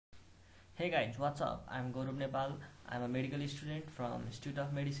Hey guys, what's up? I'm Gaurav Nepal. I'm a medical student from Institute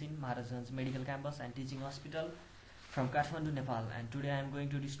of Medicine, Maharajganj Medical Campus and Teaching Hospital from Kathmandu, Nepal. And today I'm going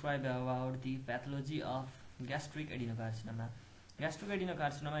to describe about the pathology of gastric adenocarcinoma. Gastric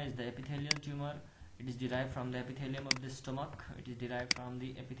adenocarcinoma is the epithelial tumor. It is derived from the epithelium of the stomach. It is derived from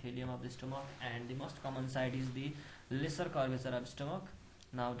the epithelium of the stomach, and the most common site is the lesser curvature of stomach.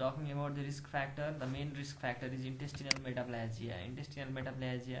 Now talking about the risk factor, the main risk factor is intestinal metaplasia. Intestinal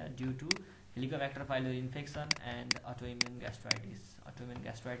metaplasia due to Helicobacter pylori infection and autoimmune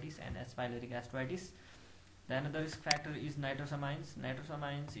gastritis and H. pylori gastritis. The another risk factor is nitrosamines.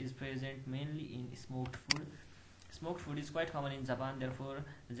 Nitrosamines is present mainly in smoked food. Smoked food is quite common in Japan, therefore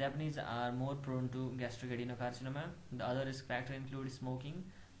Japanese are more prone to gastric adenocarcinoma. The other risk factor include smoking,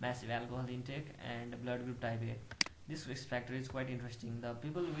 massive alcohol intake and blood group type A. This risk factor is quite interesting. The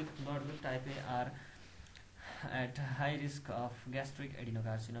people with blood group type A are at high risk of gastric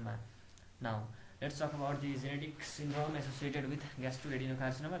adenocarcinoma. Now let's talk about the genetic syndrome associated with gastric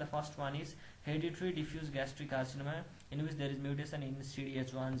adenocarcinoma. The first one is hereditary diffuse gastric carcinoma, in which there is mutation in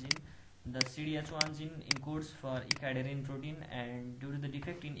CDH1 gene. The CDH1 gene encodes for ecadherin protein, and due to the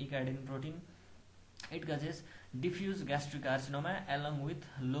defect in ecadherin protein, it causes diffuse gastric carcinoma along with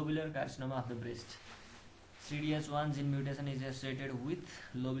lobular carcinoma of the breast. CDH1 gene mutation is associated with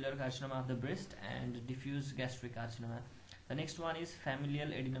lobular carcinoma of the breast and diffuse gastric carcinoma. The next one is familial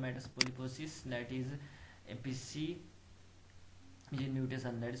adenomatous polyposis, that is APC gene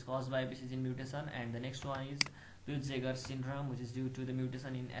mutation, that is caused by APC gene mutation. And the next one is Peutz-Jeghers syndrome, which is due to the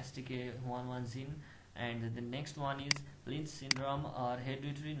mutation in STK11 gene. And the next one is Lynch syndrome or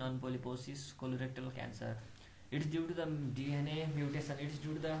hereditary non-polyposis colorectal cancer. It is due to the DNA mutation. It is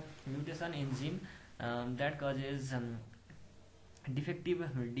due to the mutation in gene that causes defective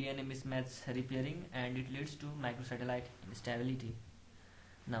DNA mismatch repairing, and it leads to microsatellite instability.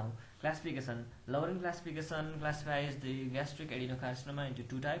 Now classification. Lauren classification classifies the gastric adenocarcinoma into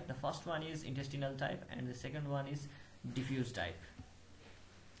two types. The first one is intestinal type and the second one is diffuse type.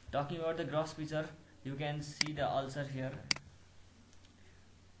 Talking about the gross picture, you can see the ulcer here.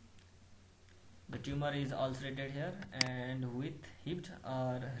 The tumor is ulcerated here and with hipped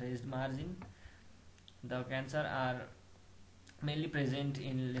or raised margin. The cancer are mainly present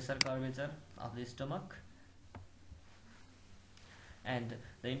in lesser curvature of the stomach, and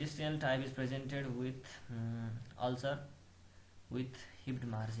the intestinal type is presented with ulcer with hipped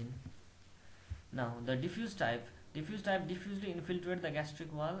margin. Now the diffuse type diffusely infiltrates the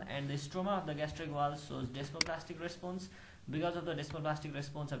gastric wall, and the stroma of the gastric wall shows desmoplastic response. Because of the desmoplastic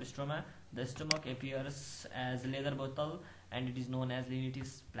response of the stroma, the stomach appears as leather bottle, and it is known as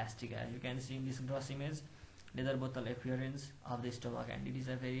linitis plastica. You can see in this gross image leather bottle appearance of the stomach, and it is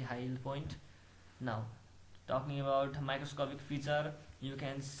a very high yield point. Now talking about microscopic feature, you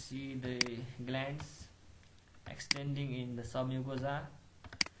can see the glands extending in the submucosa.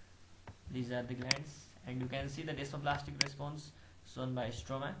 These are the glands, and you can see the desmoplastic response shown by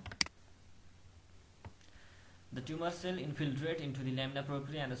stroma. The tumor cell infiltrate into the lamina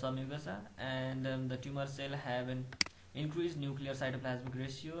propria and the submucosa, and the tumor cell have an increased nuclear cytoplasmic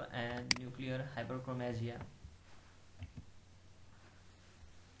ratio and nuclear hyperchromasia.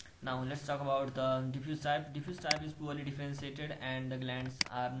 Now let's talk about the diffuse type. Diffuse type is poorly differentiated and the glands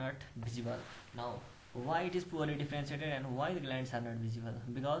are not visible. Now why it is poorly differentiated and why the glands are not visible?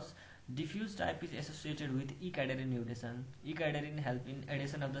 Because diffuse type is associated with ecadherin mutation. Ecadherin help in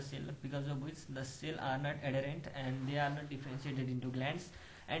adhesion of the cell, because of which the cell are not adherent and they are not differentiated into glands,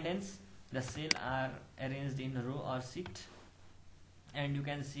 and hence the cell are arranged in row or sheet, and you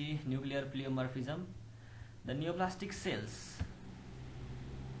can see nuclear pleomorphism. The neoplastic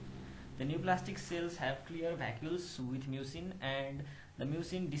cells have clear vacuoles with mucin, and the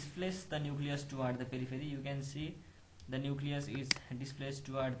mucin displaces the nucleus toward the periphery. You can see the nucleus is displaced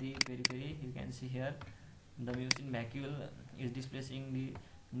toward the periphery. You can see here the mucin vacuole is displacing the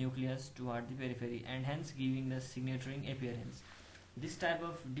nucleus toward the periphery, and hence giving the signaturing appearance. This type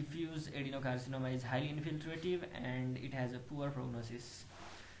of diffuse adenocarcinoma is highly infiltrative and it has a poor prognosis.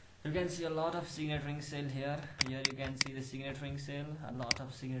 You can see a lot of signaturing cell here. Here you can see the signaturing cell, a lot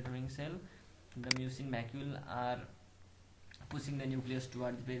of signaturing cell. The mucin vacuole are pushing the nucleus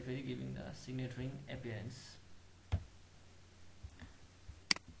toward the periphery, giving the signaturing appearance.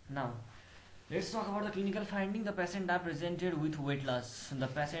 Now let's talk about the clinical finding. The patient are presented with weight loss. The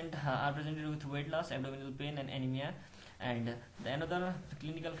patient are presented with weight loss, abdominal pain and anemia. And the another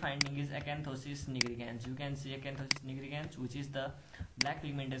clinical finding is acanthosis nigricans. You can see acanthosis nigricans, which is the black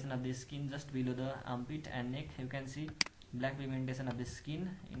pigmentation of the skin just below the armpit and neck. You can see black pigmentation of the skin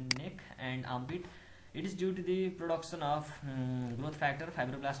in neck and armpit, It is due to the production of growth factor,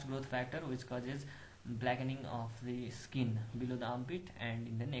 fibroblast growth factor, which causes blackening of the skin below the armpit and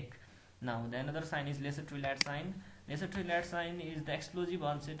in the neck. Now the another sign is lesser Trillat sign. Lesser Trillat sign is the explosive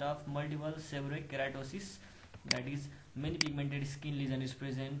onset of multiple seborrheic keratosis, that is many pigmented skin lesion is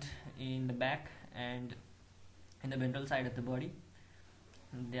present in the back and in the ventral side of the body.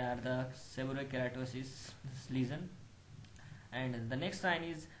 They are the seborrheic keratosis lesion. And the next sign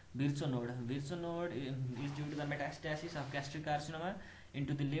is Virchow node. Virchow node is due to the metastasis of gastric carcinoma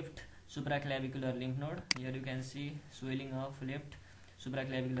into the left supraclavicular lymph node. Here you can see swelling of left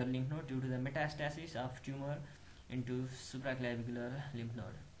supraclavicular lymph node due to the metastasis of tumor into supraclavicular lymph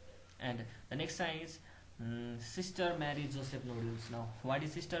node. And the next sign is sister Mary Joseph nodules. Now, what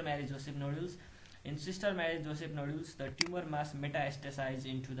is sister Mary Joseph nodules? In sister Mary Joseph nodules, the tumor mass metastasizes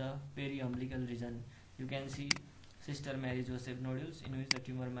into the periumbilical region. You can see sister Mary Joseph nodules in which the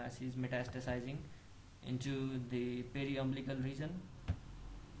tumor mass is metastasizing into the periumbilical region.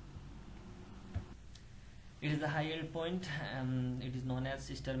 It is the high yield point. It is known as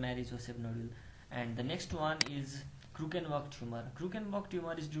sister Mary Joseph nodule. And the next one is Krukenbach tumor. Krukenbach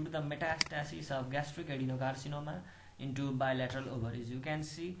tumor is due to the metastasis of gastric adenocarcinoma into bilateral ovaries. You can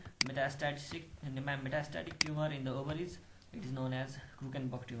see metastatic tumor in the ovaries. It is known as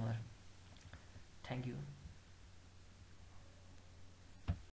Krukenbach tumor. Thank you.